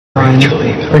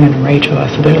Brendan and Rachel, I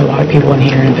said, there's a lot of people in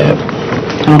here that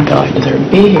I don't feel like deserve to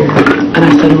be here. And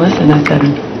I said, listen, I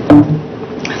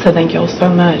said, thank y'all so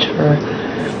much for,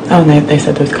 oh, and they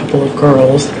said there's a couple of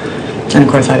girls. And of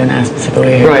course I didn't ask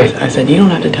specifically who. Right. I said, you don't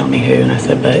have to tell me who. And I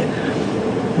said, but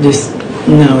just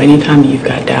know, anytime you've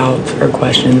got doubts or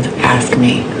questions, ask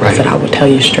me. Right. I said, I will tell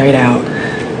you straight out.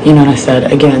 You know, and I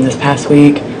said, again, this past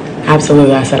week,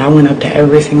 absolutely, I said, I went up to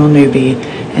every single newbie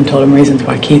and told him reasons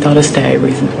why Keith ought to stay,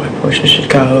 reasons why Portia should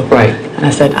go. Right. And I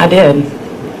said, I did.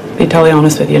 Be totally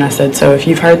honest with you. And I said, so if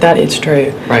you've heard that, it's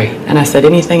true. Right. And I said,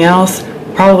 anything else?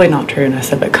 Probably not true. And I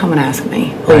said, but come and ask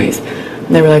me, please. Right.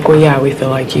 And they were like, well, yeah, we feel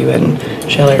like you and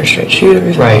Shelly are straight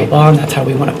shooters, right. blah, blah, blah, and that's how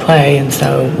we want to play. And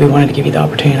so we wanted to give you the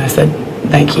opportunity. And I said,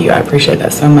 thank you. I appreciate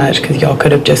that so much, because y'all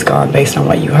could have just gone based on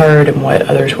what you heard and what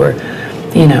others were,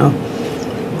 you know,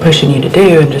 pushing you to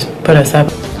do and just put us up.